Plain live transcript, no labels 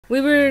We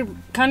were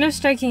kind of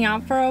striking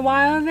out for a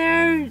while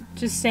there,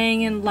 just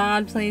staying in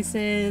loud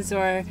places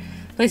or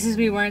places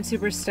we weren't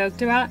super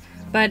stoked about.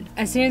 But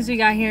as soon as we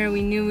got here,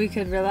 we knew we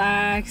could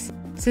relax.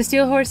 So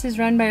Steel Horse is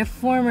run by a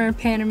former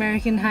Pan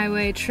American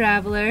Highway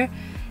traveler,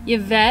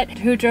 Yvette,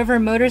 who drove her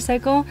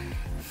motorcycle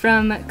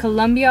from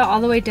Colombia all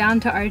the way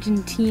down to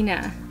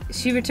Argentina.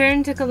 She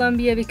returned to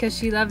Colombia because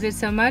she loved it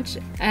so much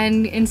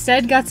and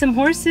instead got some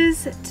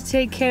horses to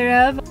take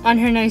care of on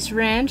her nice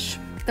ranch.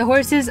 The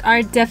horses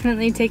are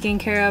definitely taken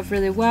care of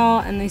really well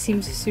and they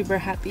seem super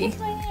happy. That's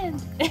my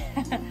hand.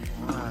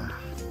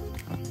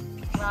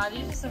 Wow,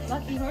 these are some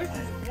lucky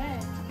horses today.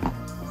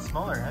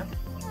 Smaller, huh?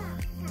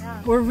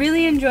 Yeah. We're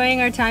really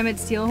enjoying our time at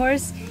Steel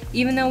Horse.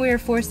 Even though we were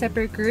 4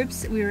 separate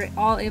groups, we were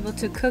all able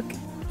to cook,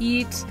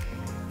 eat,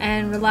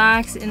 and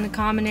relax in the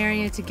common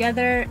area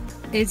together.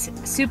 It's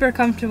super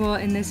comfortable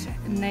in this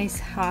nice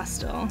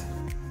hostel.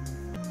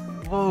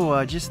 Whoa,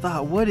 I just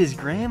thought, what is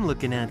Graham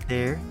looking at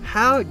there?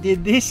 How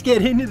did this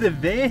get into the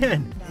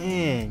van?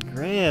 Man,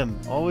 Graham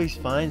always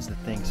finds the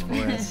things for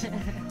us.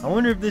 I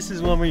wonder if this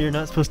is one where you're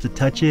not supposed to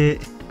touch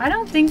it. I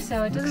don't think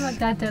so. It doesn't look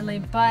that deadly,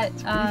 but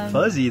It's pretty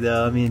fuzzy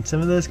though. I mean, some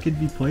of those could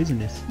be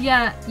poisonous.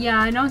 Yeah,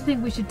 I don't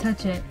think we should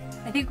touch it.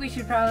 I think we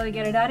should probably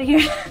get it out of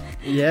here.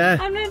 Yeah.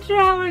 I'm not sure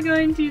how we're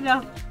going to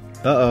though.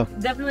 Uh-oh.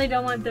 Definitely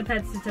don't want the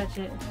pets to touch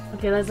it.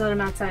 Okay, let's let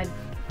them outside.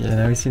 Yeah,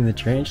 now we've seen the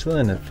tarantula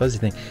and the fuzzy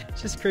thing.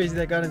 It's just crazy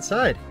that got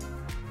inside.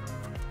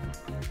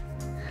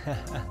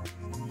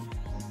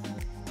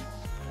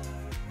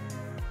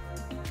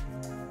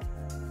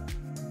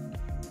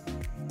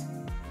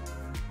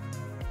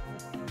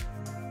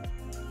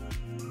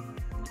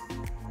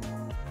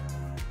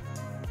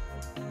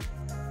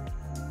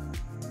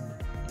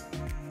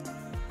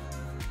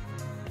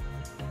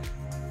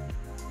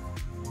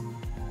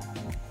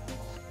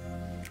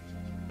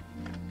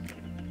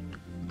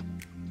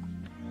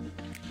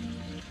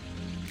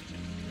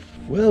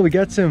 Well, we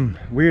got some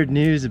weird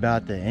news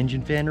about the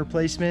engine fan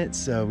replacement,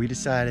 so we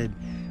decided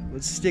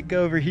let's stick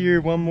over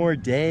here one more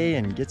day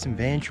and get some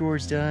van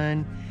chores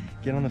done,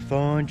 get on the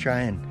phone,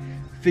 try and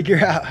figure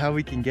out how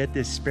we can get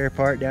this spare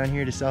part down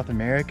here to South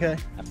America.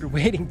 After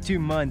waiting 2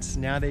 months,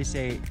 now they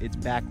say it's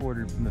back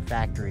ordered from the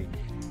factory.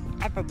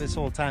 I thought this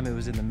whole time it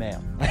was in the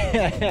mail.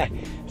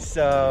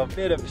 So, a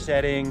bit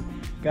upsetting.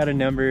 Got a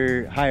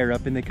number higher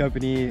up in the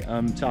company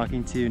I'm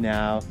talking to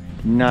now.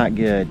 Not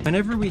good.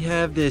 Whenever we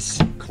have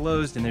this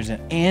closed and there's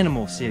an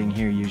animal sitting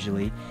here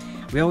usually,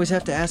 we always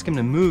have to ask him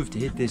to move to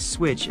hit this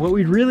switch. What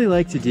we'd really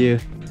like to do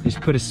is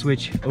put a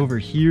switch over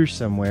here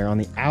somewhere on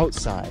the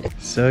outside.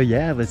 So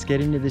yeah, let's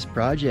get into this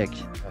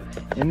project.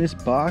 In this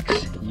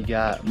box, you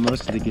got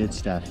most of the good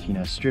stuff, you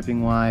know,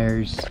 stripping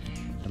wires,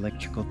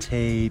 electrical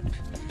tape,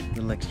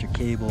 little extra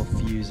cable,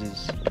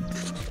 fuses.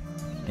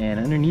 And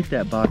underneath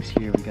that box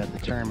here, we got the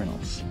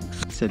terminals.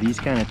 So these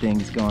kind of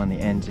things go on the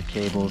ends of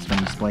cables when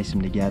you splice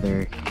them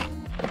together.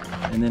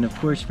 And then of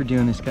course, for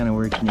doing this kind of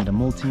work, you need a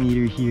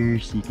multimeter here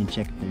so you can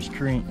check if there's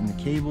current in the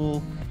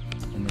cable.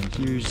 And then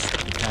here's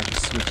the pack of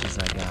switches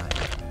I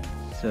got.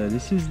 So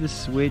this is the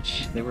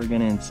switch that we're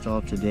gonna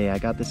install today. I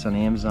got this on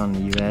Amazon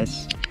in the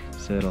US.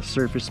 So it'll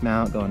surface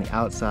mount, go on the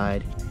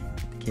outside,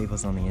 the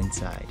cable's on the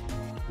inside.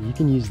 You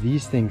can use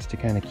these things to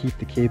kind of keep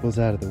the cables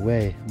out of the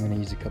way. I'm gonna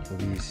use a couple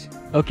of these.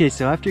 Okay,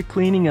 so after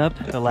cleaning up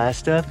the last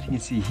stuff, you can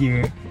see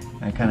here,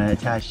 I kind of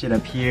attached it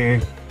up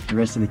here. The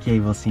rest of the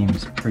cable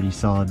seems pretty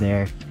solid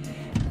there.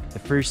 The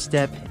first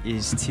step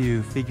is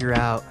to figure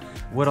out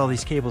what all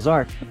these cables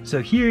are.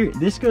 So here,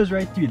 this goes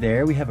right through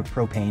there. We have a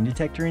propane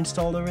detector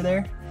installed over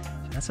there.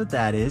 So that's what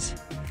that is.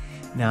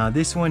 Now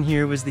this one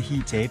here was the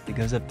heat tape that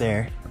goes up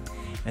there.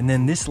 And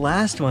then this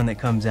last one that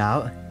comes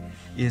out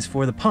is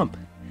for the pump.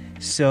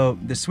 So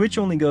the switch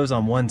only goes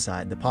on one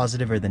side, the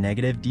positive or the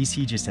negative.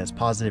 DC just has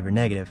positive or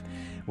negative.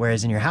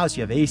 Whereas in your house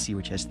you have AC,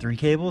 which has 3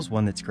 cables,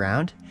 one that's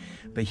ground.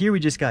 But here we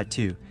just got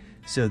 2.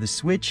 So the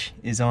switch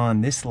is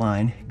on this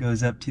line,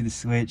 goes up to the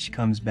switch,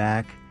 comes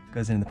back,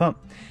 goes into the pump.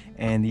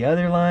 And the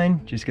other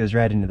line just goes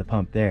right into the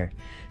pump there.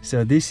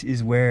 So this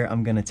is where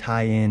I'm gonna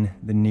tie in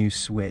the new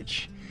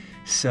switch.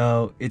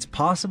 So it's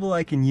possible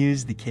I can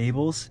use the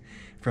cables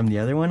from the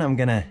other one. I'm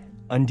gonna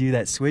undo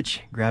that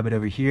switch, grab it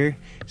over here,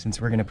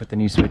 since we're gonna put the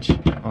new switch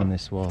on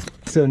this wall.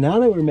 So now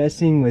that we're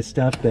messing with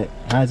stuff that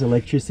has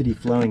electricity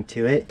flowing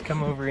to it,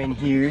 come over in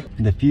here,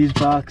 the fuse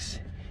box,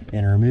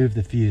 and remove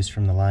the fuse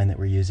from the line that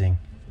we're using.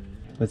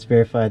 Let's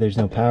verify there's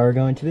no power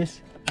going to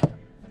this.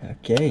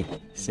 Okay,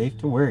 safe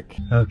to work.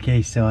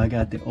 Okay, so I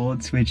got the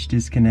old switch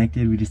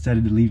disconnected. We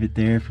decided to leave it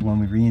there for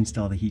when we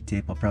reinstall the heat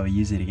tape. I'll probably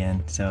use it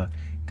again. So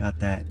got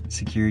that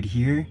secured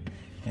here,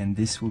 and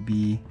this will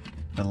be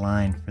the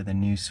line for the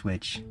new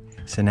switch.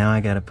 So now I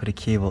gotta put a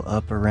cable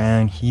up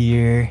around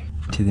here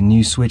to the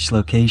new switch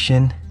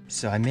location.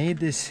 So I made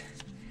this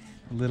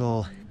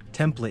little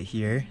template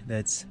here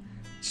that's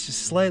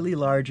just slightly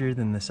larger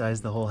than the size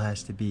the hole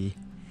has to be.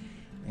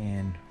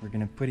 And we're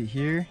gonna put it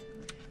here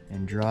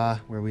and draw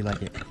where we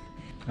like it.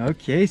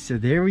 Okay, so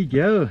there we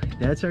go.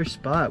 That's our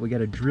spot. We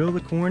gotta drill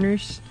the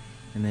corners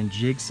and then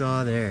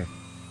jigsaw there.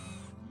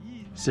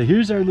 So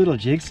here's our little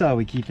jigsaw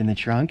we keep in the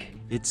trunk.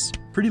 It's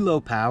pretty low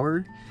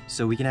power,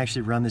 so we can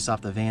actually run this off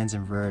the van's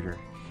inverter,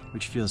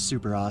 which feels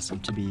super awesome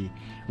to be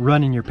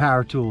running your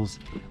power tools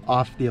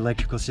off the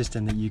electrical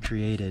system that you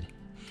created.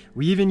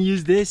 We even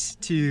used this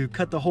to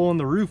cut the hole in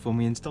the roof when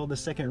we installed the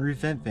second roof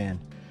vent fan.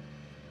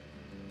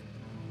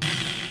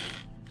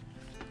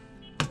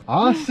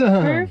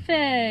 Awesome!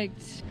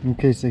 Perfect!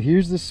 Okay, so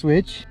here's the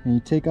switch, and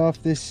you take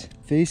off this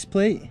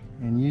faceplate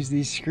and use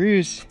these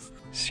screws.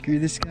 Screw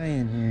this guy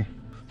in here.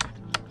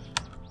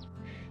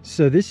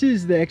 So this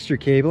is the extra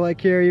cable I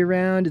carry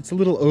around. It's a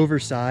little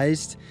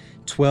oversized.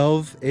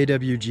 12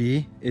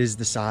 AWG is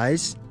the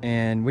size,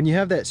 and when you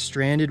have that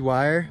stranded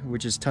wire,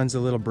 which is tons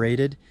of little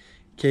braided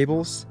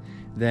cables,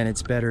 then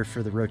it's better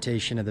for the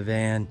rotation of the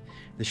van,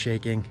 the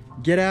shaking.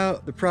 Get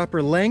out the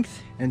proper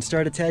length and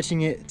start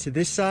attaching it to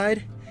this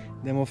side,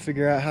 then we'll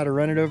figure out how to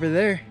run it over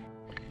there.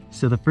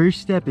 So the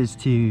first step is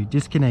to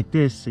disconnect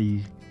this, so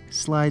you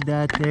slide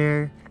that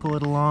there, pull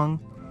it along.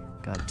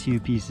 Got two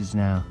pieces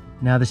now.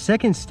 Now the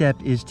second step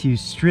is to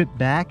strip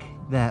back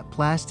that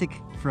plastic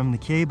from the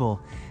cable.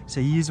 So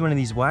you use one of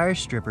these wire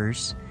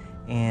strippers,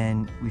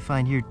 and we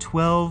find here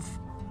 12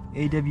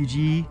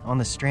 AWG on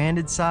the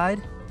stranded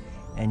side,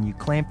 and you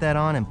clamp that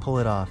on and pull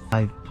it off.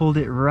 I pulled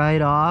it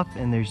right off,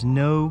 and there's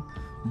no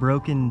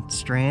broken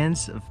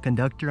strands of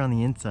conductor on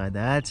the inside.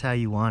 That's how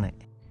you want it.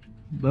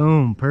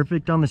 Boom,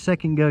 perfect on the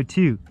second go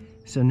too.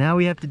 So now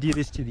we have to do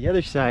this to the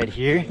other side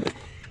here.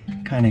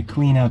 Kind of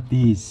clean up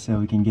these so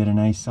we can get a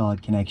nice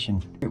solid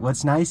connection.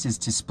 What's nice is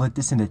to split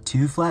this into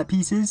two flat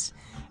pieces,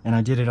 and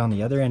I did it on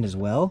the other end as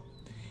well.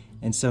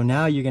 And so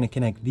now you're going to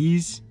connect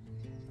these,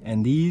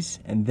 and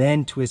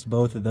then twist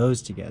both of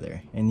those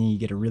together, and then you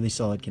get a really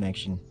solid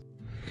connection.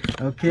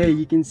 Okay,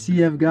 you can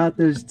see I've got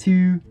those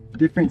two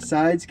different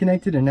sides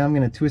connected, and now I'm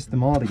going to twist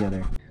them all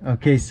together.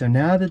 Okay, so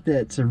now that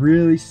that's a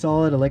really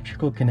solid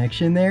electrical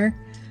connection there,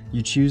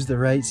 you choose the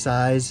right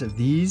size of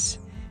these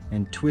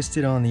and twist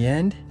it on the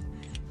end,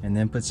 and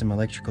then put some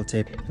electrical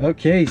tape.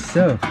 Okay,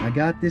 so I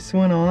got this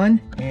one on,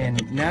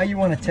 and now you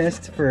want to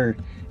test for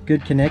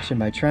good connection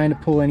by trying to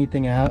pull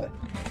anything out.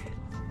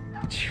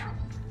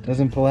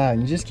 Doesn't pull out.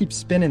 You just keep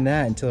spinning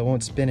that until it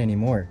won't spin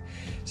anymore.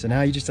 So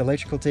now you just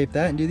electrical tape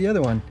that and do the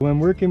other one. When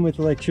working with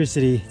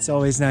electricity, it's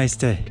always nice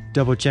to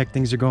double check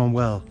things are going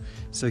well.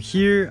 So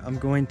here I'm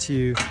going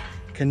to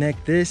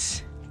connect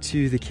this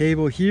to the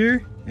cable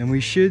here, and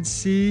we should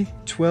see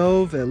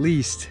 12 at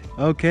least.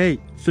 Okay,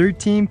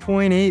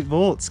 13.8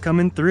 volts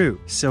coming through.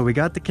 So we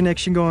got the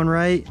connection going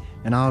right,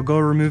 and I'll go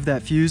remove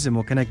that fuse and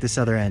we'll connect this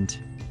other end.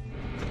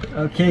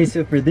 Okay,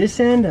 so for this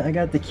end, I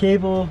got the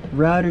cable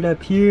routed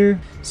up here.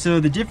 So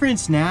the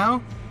difference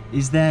now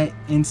is that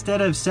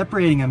instead of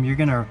separating them, you're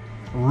gonna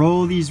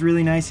roll these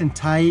really nice and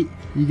tight.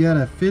 You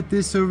gotta fit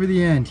this over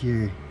the end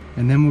here,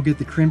 and then we'll get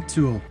the crimp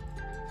tool.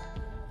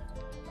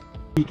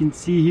 You can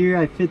see here,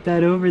 I fit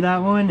that over that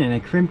one, and I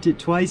crimped it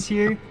twice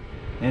here,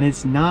 and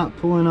it's not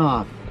pulling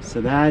off. So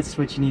that's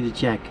what you need to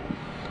check.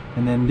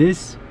 And then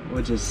this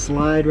will just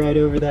slide right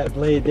over that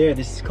blade there.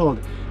 This is called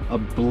a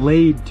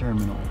blade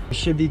terminal. It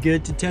should be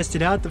good to test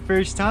it out the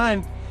first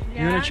time.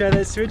 Yeah. You wanna try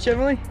that switch,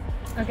 Emily?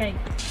 Okay.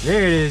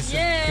 There it is.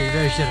 Yeah. Okay,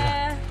 better shut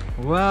it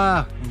off.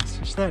 Wow.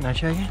 Switch that, now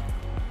try again.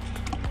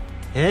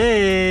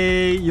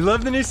 Hey, you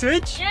love the new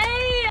switch?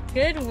 Yay!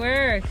 Good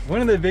work.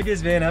 One of the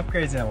biggest van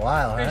upgrades in a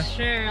while, huh?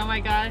 For sure, oh my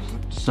gosh.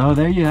 So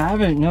there you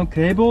have it, no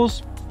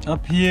cables.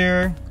 Up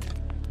here,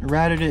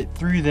 routed it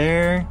through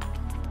there.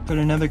 Put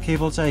another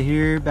cable tie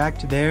here, back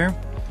to there.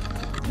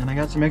 And I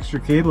got some extra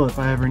cable if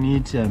I ever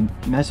need to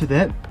mess with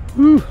it.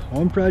 Whew,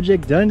 one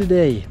project done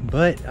today,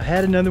 but I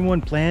had another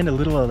one planned, a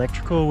little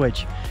electrical,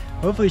 which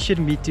hopefully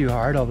shouldn't be too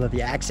hard, although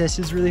the access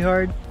is really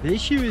hard. The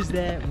issue is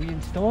that we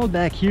installed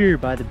back here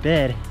by the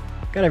bed.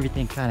 Got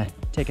everything kind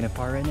of taken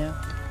apart right now.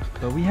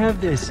 But we have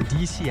this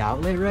DC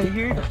outlet right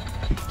here.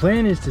 The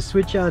plan is to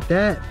switch out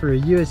that for a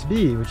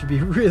USB, which would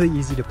be really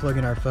easy to plug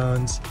in our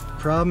phones.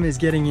 Problem is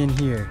getting in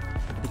here.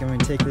 I think I'm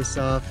gonna take this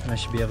off and I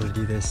should be able to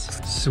do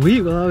this.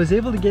 Sweet, well I was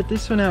able to get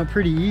this one out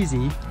pretty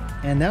easy.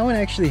 And that one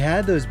actually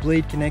had those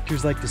blade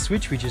connectors like the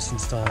switch we just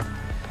installed.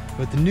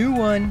 But the new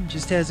one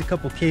just has a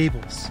couple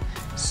cables.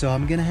 So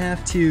I'm gonna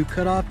have to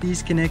cut off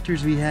these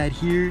connectors we had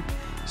here,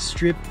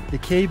 strip the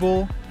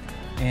cable,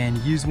 and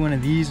use one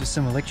of these with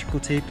some electrical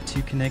tape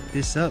to connect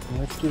this up.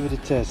 Let's give it a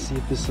test, see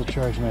if this will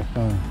charge my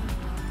phone.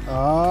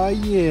 Oh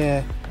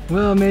yeah.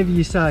 Well, maybe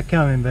you saw it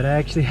coming, but I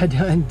actually had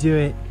to undo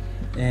it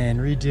and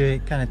redo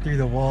it kind of through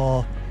the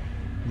wall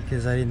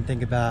because I didn't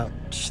think about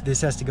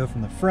this has to go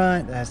from the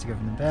front, that has to go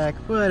from the back,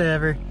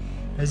 whatever.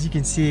 As you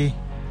can see,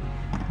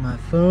 my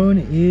phone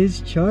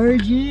is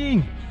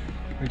charging,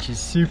 which is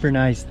super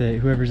nice that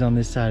whoever's on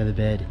this side of the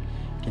bed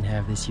can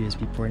have this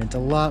USB port. And it's a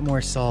lot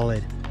more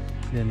solid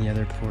than the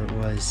other port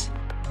was.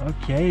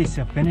 Okay,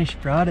 so finished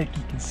product.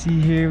 You can see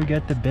here we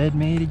got the bed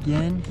made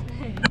again.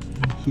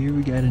 And here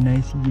we got a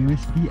nice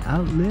USB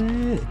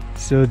outlet.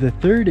 So the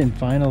third and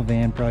final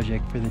van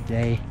project for the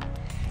day,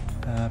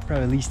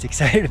 probably least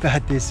excited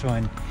about this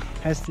one,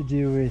 has to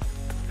do with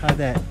how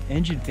that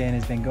engine fan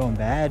has been going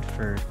bad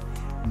for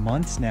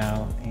months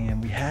now,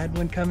 and we had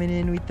one coming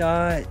in, we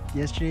thought.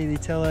 Yesterday they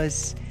tell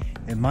us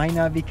it might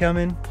not be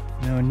coming.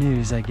 No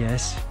news, I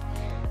guess.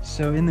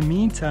 So in the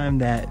meantime,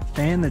 that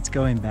fan that's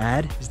going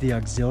bad is the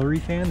auxiliary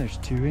fan. There's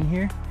two in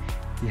here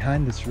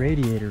behind this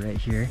radiator right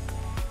here.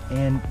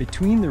 And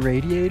between the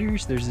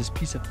radiators, there's this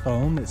piece of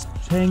foam that's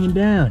hanging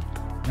down.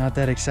 Not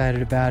that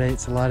excited about it.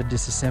 It's a lot of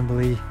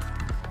disassembly,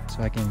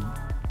 so I can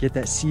get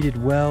that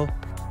seated well.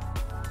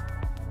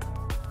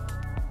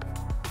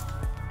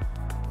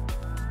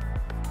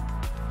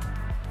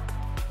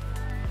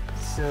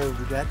 So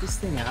we got this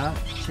thing out.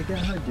 Check out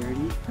how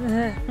dirty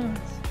it is.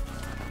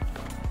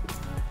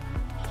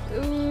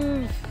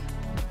 Ooh.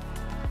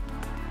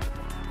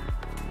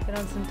 Get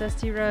on some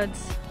dusty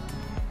roads.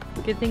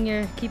 Good thing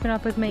you're keeping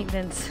up with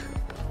maintenance.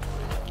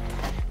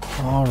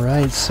 All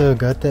right, so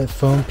got that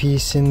foam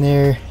piece in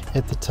there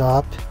at the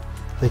top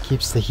that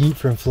keeps the heat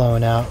from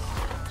flowing out,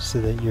 so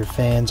that your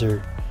fans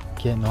are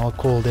getting all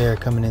cold air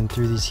coming in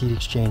through these heat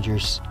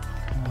exchangers.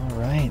 All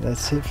right,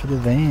 that's it for the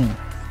van.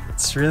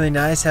 It's really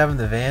nice having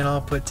the van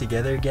all put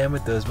together again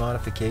with those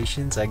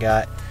modifications. I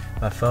got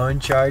my phone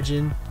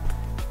charging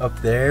up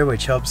there,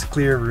 which helps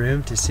clear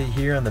room to sit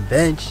here on the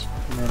bench.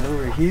 And then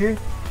over here,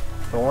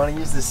 if I want to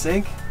use the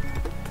sink,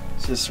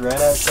 it's just right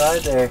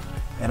outside there.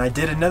 And I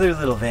did another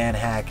little van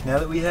hack. Now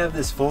that we have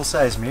this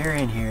full-size mirror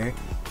in here,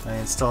 I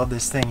installed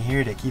this thing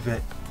here to keep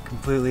it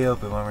completely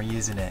open when we're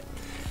using it.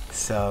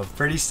 So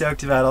pretty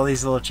stoked about all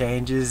these little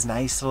changes,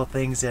 nice little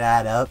things that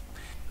add up.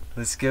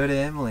 Let's go to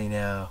Emily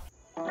now.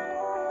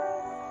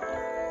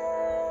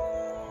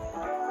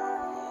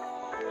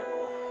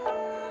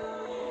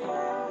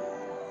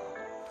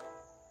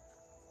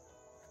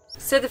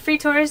 So the free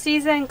tourist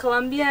visa in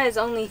Colombia is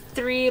only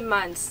 3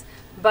 months,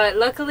 but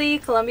luckily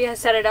Colombia has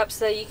set it up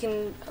so that you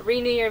can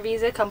renew your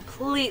visa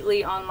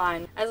completely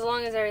online, as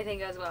long as everything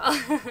goes well.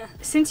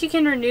 Since you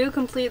can renew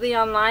completely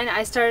online,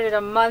 I started a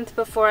month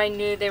before I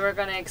knew they were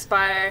going to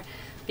expire,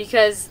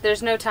 because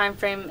there's no time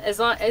frame.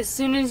 As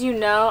soon as you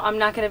know I'm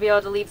not going to be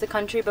able to leave the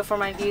country before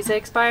my visa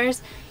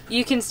expires,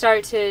 you can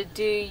start to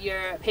do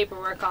your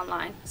paperwork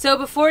online. So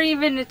before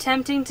even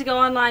attempting to go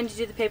online to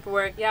do the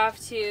paperwork, you have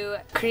to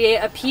create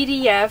a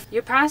PDF,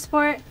 your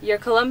passport, your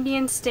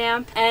Colombian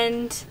stamp,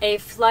 and a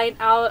flight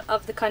out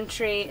of the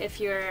country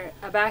if you're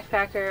a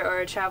backpacker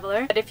or a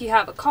traveler. But if you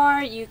have a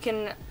car, you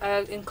can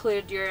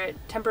include your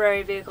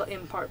temporary vehicle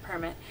import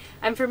permit.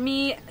 And for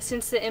me,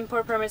 since the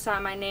import permit's not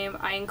in my name,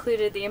 I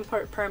included the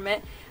import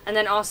permit and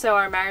then also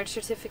our marriage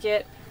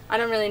certificate. I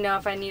don't really know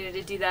if I needed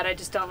to do that, I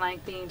just don't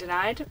like being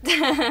denied.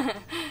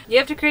 You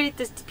have to create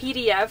this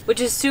PDF,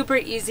 which is super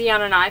easy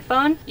on an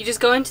iPhone. You just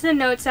go into the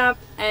Notes app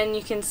and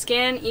you can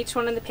scan each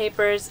one of the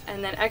papers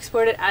and then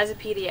export it as a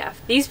PDF.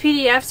 These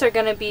PDFs are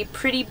going to be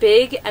pretty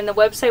big, and the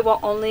website will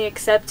only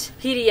accept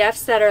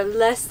PDFs that are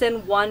less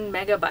than 1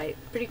 megabyte.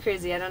 Pretty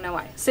crazy, I don't know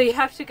why. So you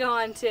have to go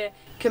on to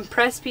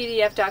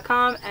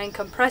compresspdf.com and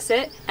compress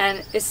it,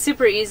 and it's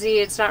super easy.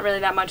 It's not really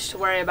that much to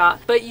worry about,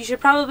 but you should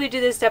probably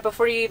do this step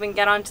before you even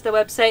get onto the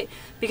website,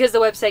 because the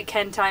website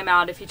can time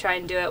out if you try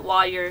and do it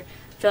while you're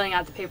filling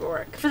out the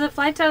paperwork. For the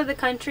flights out of the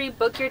country,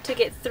 book your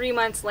ticket 3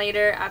 months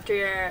later after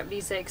your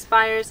visa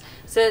expires,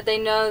 so that they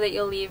know that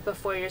you'll leave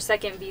before your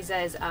second visa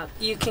is up.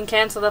 You can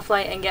cancel the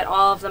flight and get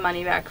all of the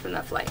money back from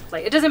the flight.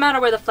 It doesn't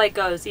matter where the flight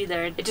goes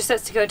either, it just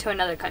has to go to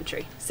another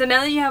country. So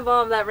now that you have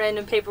all of that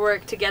random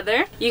paperwork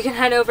together, you can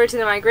head over to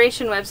the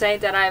migration website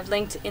that I've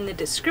linked in the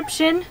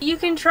description. You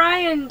can try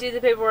and do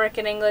the paperwork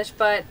in English,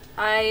 but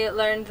I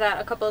learned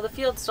that a couple of the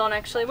fields don't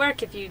actually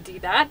work if you do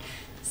that.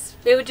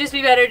 It would just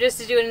be better just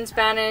to do it in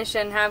Spanish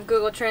and have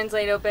Google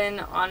Translate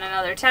open on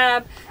another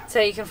tab, so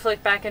you can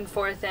flick back and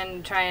forth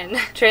and try and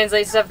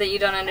translate stuff that you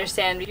don't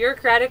understand.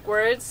 Bureaucratic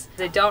words,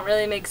 they don't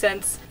really make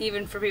sense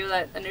even for people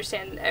that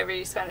understand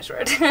every Spanish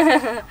word.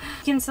 You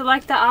can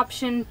select the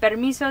option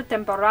Permiso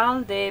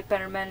Temporal de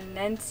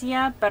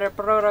Permanencia para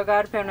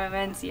prorrogar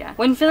permanencia.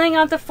 When filling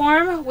out the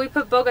form, we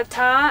put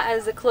Bogota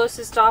as the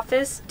closest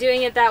office.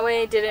 Doing it that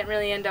way didn't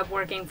really end up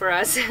working for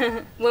us.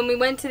 When we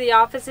went to the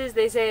offices,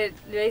 they said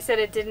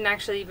it didn't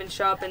actually even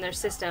show up in their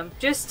system.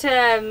 Just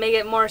to make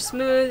it more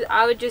smooth,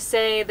 I would just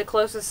say the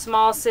closest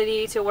small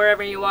city to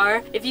wherever you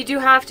are. If you do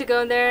have to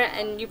go there,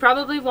 and you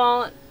probably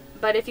won't,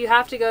 but if you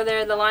have to go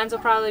there, the lines will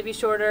probably be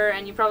shorter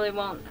and you probably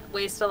won't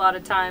waste a lot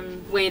of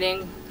time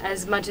waiting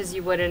as much as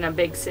you would in a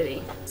big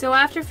city. So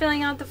after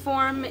filling out the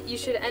form, you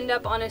should end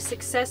up on a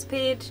success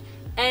page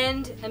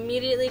and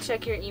immediately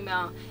check your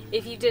email.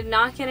 If you did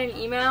not get an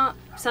email,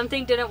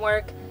 something didn't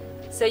work,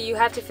 so you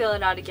have to fill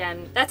it out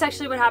again. That's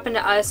actually what happened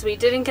to us. We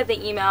didn't get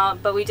the email,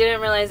 but we didn't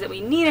realize that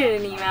we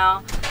needed an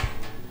email.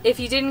 If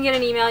you didn't get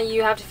an email,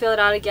 you have to fill it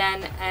out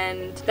again,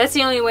 and that's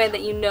the only way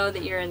that you know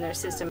that you're in their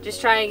system.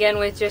 Just try again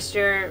with just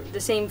the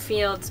same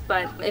fields,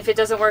 but if it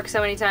doesn't work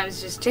so many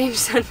times, just change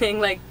something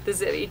like the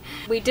city.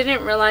 We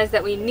didn't realize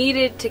that we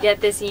needed to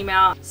get this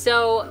email,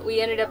 so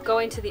we ended up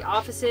going to the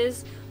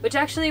offices, which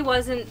actually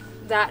wasn't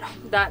that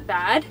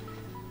bad.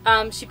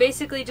 She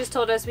basically just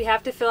told us we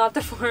have to fill out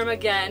the form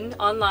again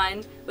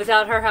online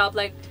without her help.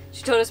 Like,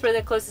 She told us where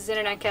the closest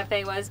internet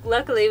cafe was.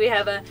 Luckily, we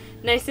have a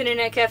nice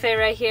internet cafe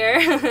right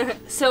here.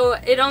 So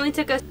it only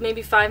took us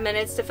maybe 5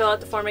 minutes to fill out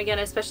the form again,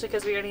 especially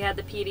because we already had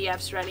the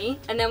PDFs ready.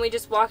 And then we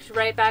just walked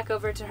right back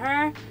over to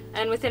her,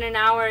 and within an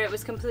hour it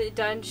was completely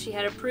done. She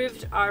had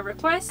approved our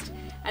request,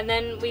 and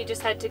then we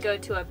just had to go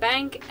to a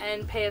bank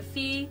and pay a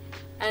fee.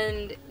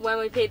 And when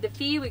we paid the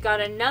fee, we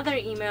got another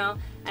email,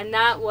 and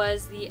that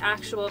was the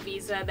actual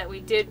visa that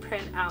we did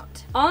print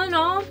out. All in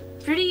all,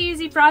 pretty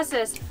easy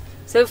process.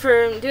 So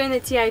for doing the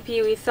TIP,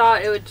 we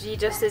thought it would be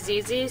just as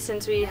easy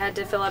since we had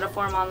to fill out a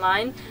form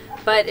online,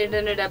 but it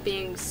ended up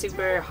being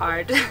super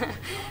hard.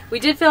 We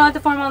did fill out the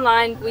form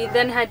online. We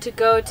then had to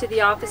go to the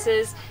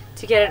offices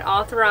to get it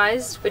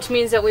authorized, which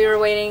means that we were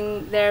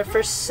waiting there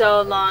for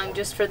so long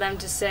just for them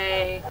to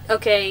say,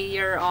 okay,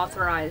 you're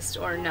authorized,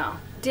 or no.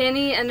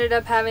 Danny ended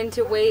up having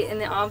to wait in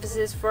the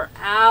offices for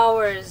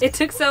hours. It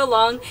took so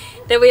long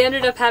that we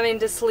ended up having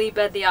to sleep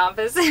at the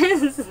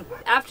offices.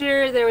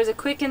 After there was a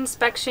quick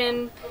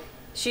inspection,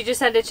 she just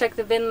had to check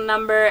the VIN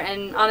number,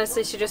 and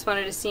honestly she just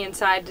wanted to see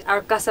inside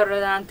our Casa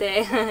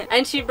Rodante.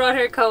 And she brought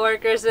her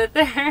coworkers with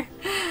her.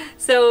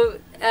 So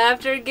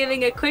after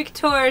giving a quick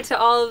tour to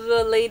all of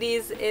the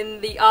ladies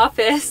in the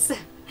office,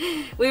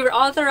 we were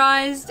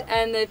authorized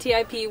and the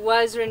TIP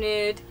was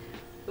renewed.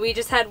 We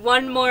just had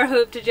one more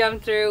hoop to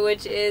jump through,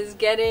 which is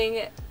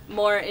getting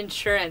more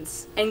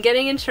insurance. And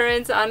getting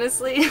insurance,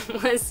 honestly,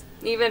 was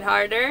even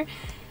harder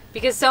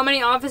because so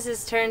many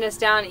offices turned us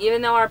down.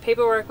 Even though our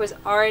paperwork was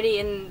already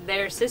in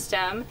their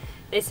system,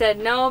 they said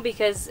no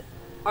because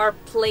our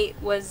plate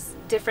was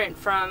different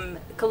from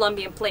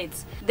Colombian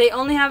plates. They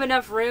only have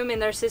enough room in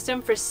their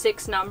system for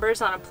 6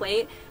 numbers on a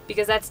plate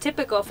because that's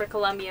typical for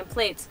Colombian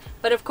plates.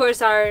 But of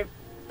course our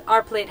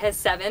plate has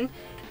 7.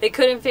 They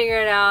couldn't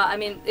figure it out. I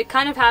mean, it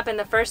kind of happened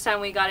the first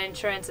time we got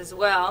insurance as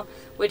well,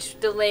 which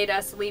delayed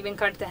us leaving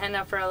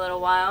Cartagena for a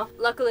little while.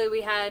 Luckily, we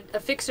had a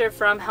fixer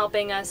from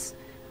helping us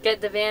get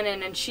the van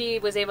in, and she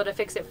was able to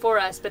fix it for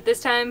us. But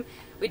this time,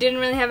 we didn't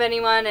really have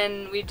anyone,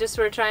 and we just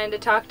were trying to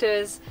talk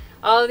to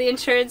all of the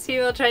insurance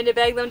people, trying to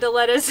beg them to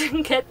let us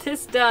get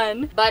this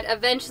done. But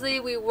eventually,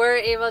 we were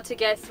able to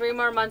get 3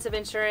 more months of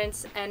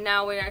insurance, and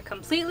now we are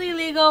completely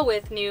legal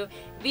with new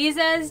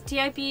visas,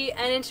 TIP,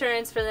 and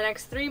insurance for the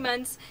next 3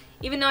 months.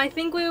 Even though I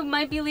think we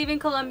might be leaving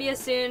Colombia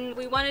soon,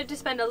 we wanted to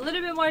spend a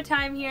little bit more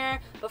time here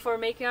before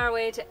making our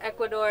way to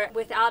Ecuador.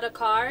 Without a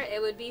car,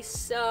 it would be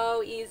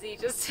so easy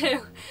just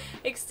to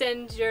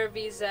extend your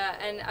visa,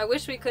 and I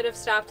wish we could have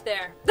stopped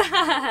there.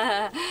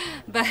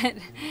 But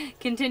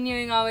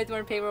continuing on with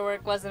more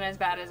paperwork wasn't as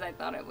bad as I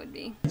thought it would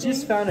be. I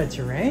just found a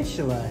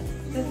tarantula.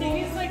 The thing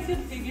is like the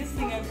biggest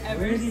thing I've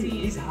ever seen.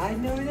 He's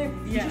hiding over there?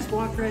 He Yeah. just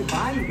walked right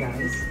by you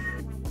guys.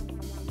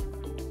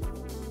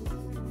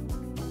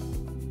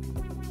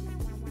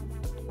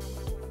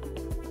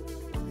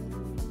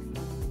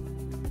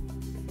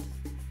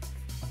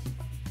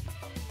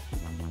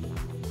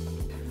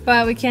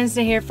 But we can't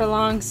stay here for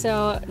long,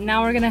 so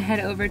now we're gonna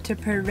head over to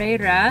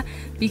Pereira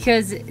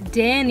because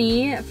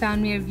Danny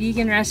found me a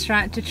vegan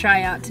restaurant to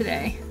try out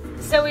today.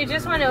 So we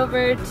just went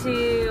over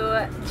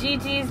to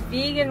Gigi's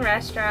vegan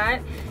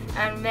restaurant,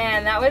 and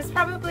man, that was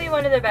probably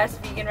one of the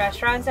best vegan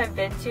restaurants I've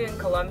been to in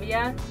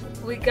Colombia.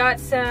 We got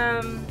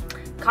some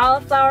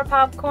cauliflower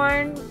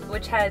popcorn,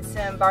 which had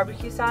some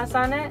barbecue sauce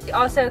on it. We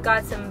also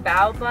got some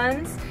bao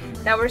buns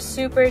that were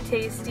super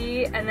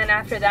tasty, and then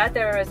after that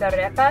there was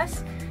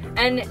arepas.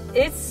 And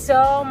it's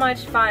so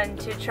much fun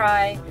to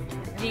try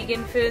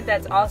vegan food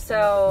that's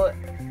also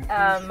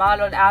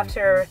modeled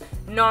after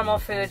normal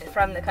food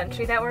from the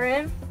country that we're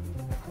in.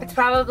 It's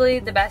probably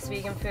the best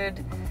vegan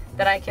food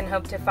that I can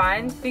hope to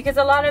find, because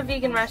a lot of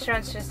vegan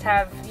restaurants just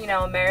have, you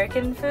know,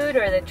 American food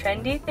or the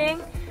trendy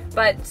thing,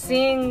 but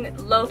seeing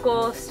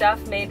local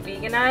stuff made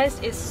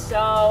veganized is so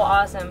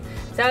awesome.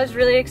 So I was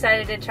really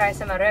excited to try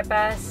some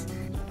arepas.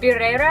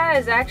 Pereira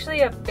is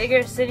actually a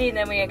bigger city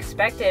than we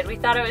expected. We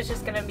thought it was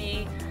just gonna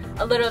be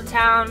a little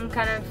town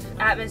kind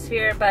of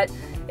atmosphere, but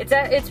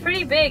it's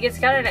pretty big. It's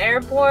got an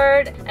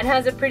airport and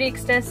has a pretty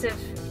extensive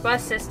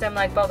bus system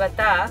like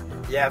Bogota.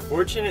 Yeah,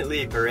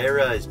 fortunately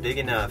Pereira is big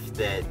enough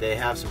that they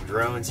have some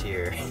drones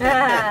here.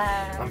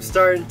 I'm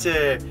starting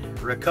to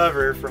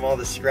recover from all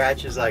the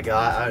scratches I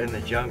got out in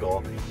the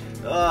jungle.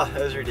 Oh,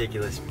 that was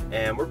ridiculous.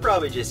 And we're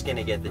probably just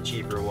gonna get the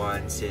cheaper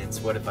one, since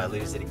what if I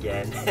lose it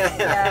again?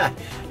 Yeah.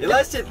 It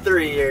lasted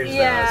 3 years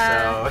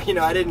though, so you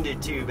know, I didn't do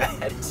too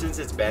bad. Since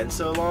it's been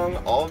so long,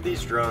 all of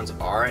these drones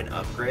are an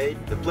upgrade.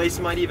 The place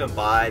might even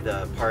buy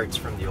the parts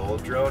from the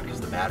old drone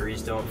because the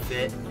batteries don't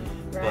fit.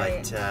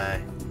 Right.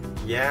 But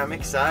yeah, I'm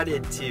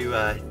excited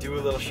to do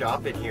a little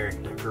shopping here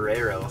in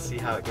Pereira. We'll see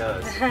how it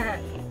goes.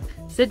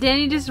 So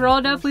Danny just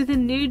rolled up with a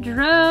new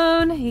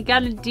drone. He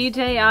got a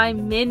DJI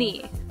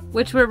Mini,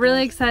 which we're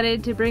really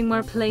excited to bring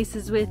more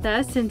places with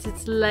us since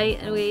it's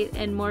lightweight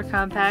and more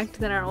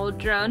compact than our old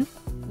drone.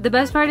 The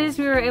best part is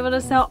we were able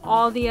to sell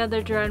all the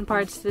other drone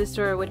parts to the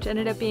store, which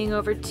ended up being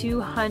over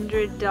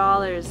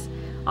 $200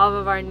 off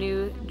of our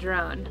new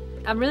drone.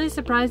 I'm really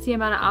surprised the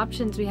amount of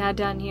options we had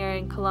down here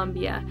in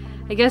Colombia.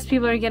 I guess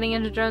people are getting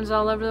into drones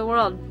all over the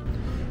world.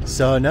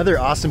 So another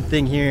awesome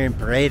thing here in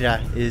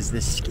Pereira is the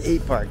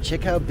skate park.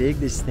 Check how big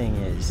this thing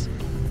is.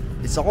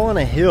 It's all on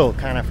a hill,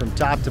 kind of from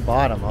top to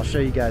bottom. I'll show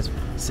you guys.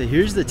 So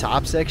here's the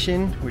top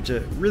section, which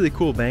is a really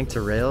cool bank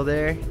to rail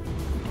there.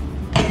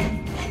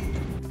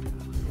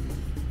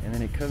 And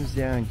then it comes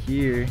down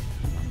here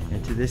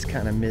into this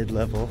kind of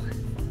mid-level,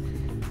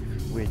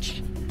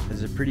 which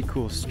is a pretty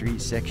cool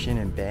street section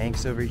and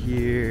banks over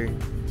here.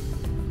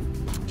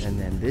 And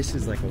then this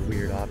is like a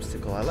weird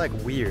obstacle. I like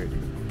weird.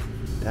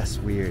 That's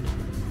weird.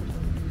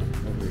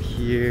 Over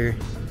here,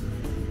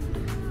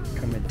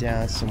 coming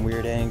down some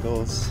weird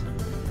angles.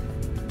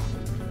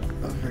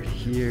 Over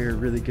here,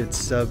 really good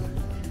sub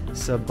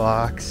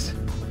box.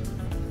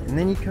 And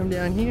then you come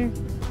down here,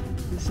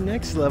 this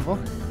next level.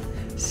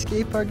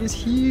 Skate park is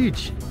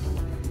huge.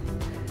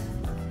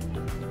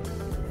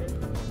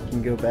 You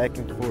can go back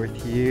and forth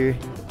here.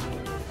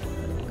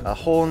 A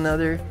whole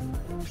nother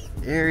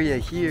area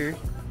here,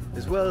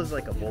 as well as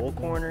like a bowl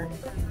corner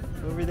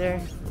over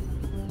there.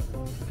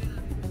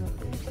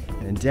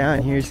 And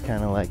down here's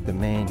kind of like the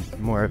main,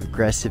 more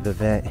aggressive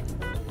event.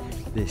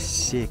 This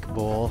sick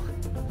bowl.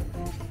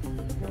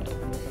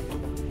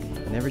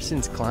 And ever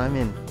since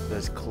climbing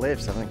those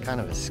cliffs, I've been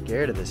kind of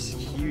scared of this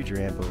huge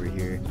ramp over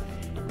here.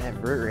 That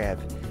vert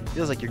ramp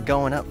feels like you're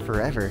going up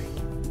forever.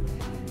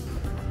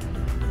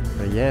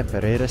 But yeah,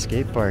 Pereira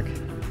Skate Park.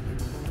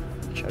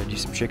 Try to do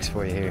some tricks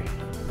for you here.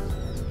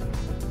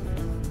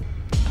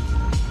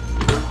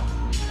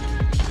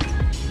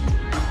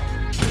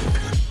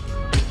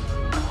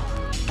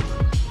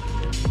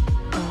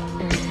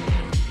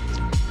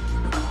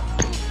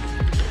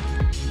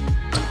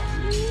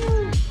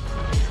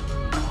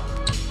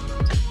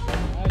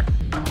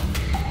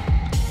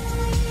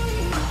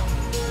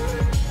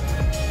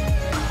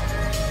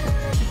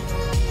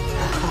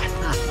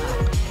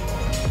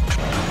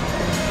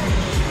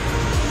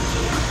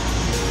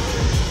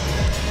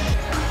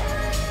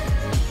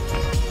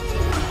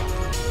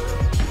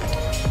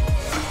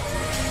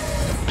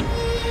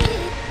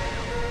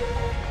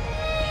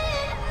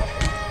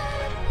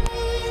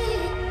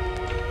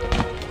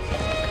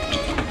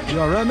 You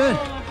all right, man?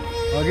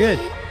 All good.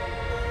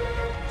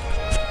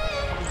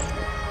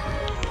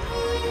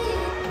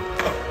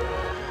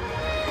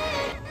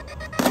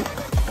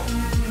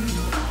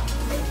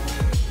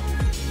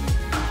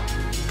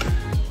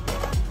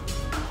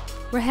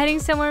 We're heading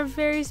somewhere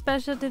very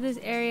special to this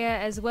area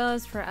as well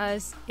as for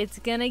us. It's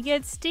gonna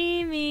get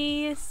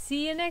steamy.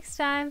 See you next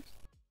time.